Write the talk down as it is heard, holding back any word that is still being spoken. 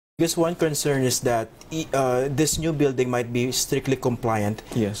Because one concern is that this new building might be strictly compliant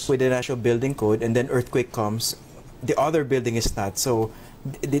with the National Building Code, and then earthquake comes, the other building is not. So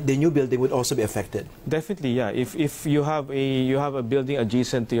the new building would also be affected. Definitely, yeah. If you have a building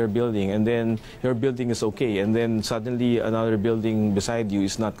adjacent to your building, and then your building is okay, and then suddenly another building beside you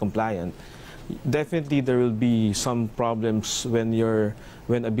is not compliant, definitely there will be some problems when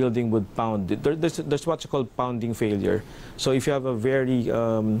a building would pound. There's what you call pounding failure. So if you have a very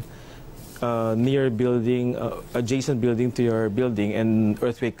near building, adjacent building to your building, and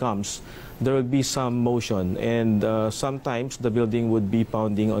earthquake comes, there will be some motion, and sometimes the building would be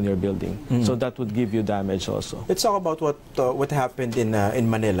pounding on your building. So that would give you damage also. Let's talk about what happened in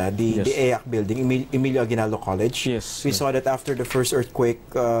Manila, the ASEP building, Emilio Aguinaldo College. We saw that after the first earthquake,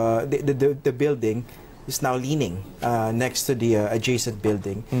 the building is now leaning next to the adjacent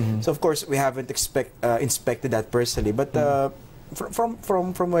building. So of course we haven't inspected that personally, but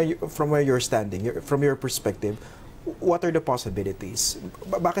from where you're standing, from your perspective, what are the possibilities?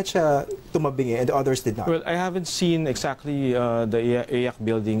 Bakit siya tumabingi and the others did not? Well, I haven't seen exactly the ASEP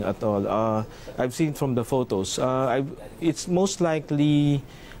building at all. I've seen from the photos. It's most likely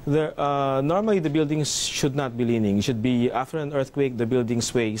normally the buildings should not be leaning. It should be, after an earthquake, the building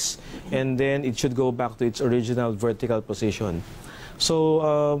sways, and then it should go back to its original vertical position.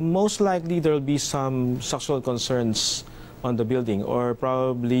 So most likely there will be some structural concerns on the building, or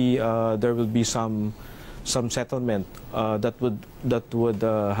probably there will be some settlement that would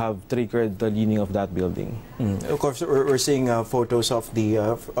have triggered the leaning of that building. Of course, we're seeing photos of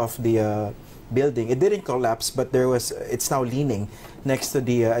the building. It didn't collapse, but it's now leaning next to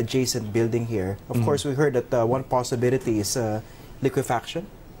the adjacent building here. Of course, we heard that one possibility is liquefaction.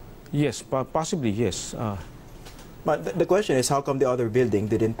 Yes, possibly, yes. But the question is, how come the other building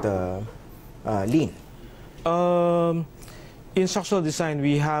didn't lean? In structural design,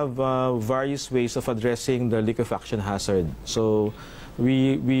 we have various ways of addressing the liquefaction hazard. So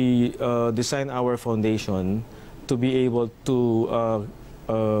we design our foundation to be able to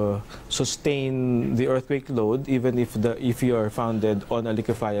sustain the earthquake load, even if you are founded on a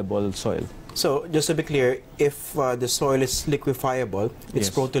liquefiable soil. So just to be clear, if the soil is liquefiable, it's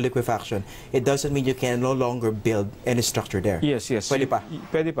prone to liquefaction, it doesn't mean you can no longer build any structure there. Yes. Pwede pa.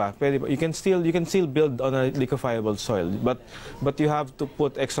 Pwede pa. You can still build on a liquefiable soil, but you have to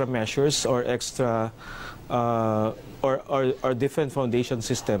put extra measures or extra or different foundation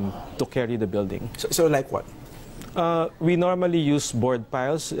system to carry the building. So like what? We normally use board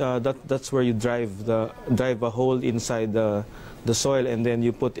piles. That's where you drive a hole inside the soil, and then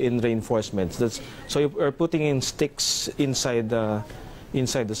you put in reinforcements. So you're putting in sticks inside the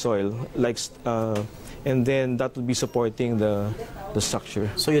soil, and then that will be supporting the structure.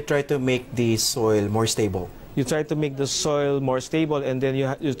 So you try to make the soil more stable. You try to make the soil more stable, and then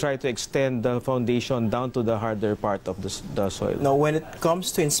you try to extend the foundation down to the harder part of the soil. Now, when it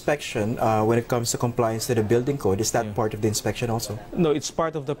comes to inspection, when it comes to compliance to the building code, is that part of the inspection also? No, it's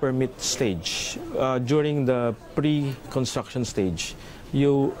part of the permit stage. During the pre-construction stage,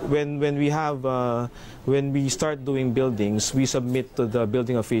 when we start doing buildings, we submit to the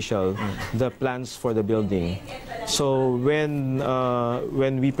building official the plans for the building. So when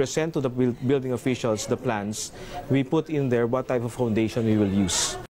we present to the building officials the plans, we put in there what type of foundation we will use.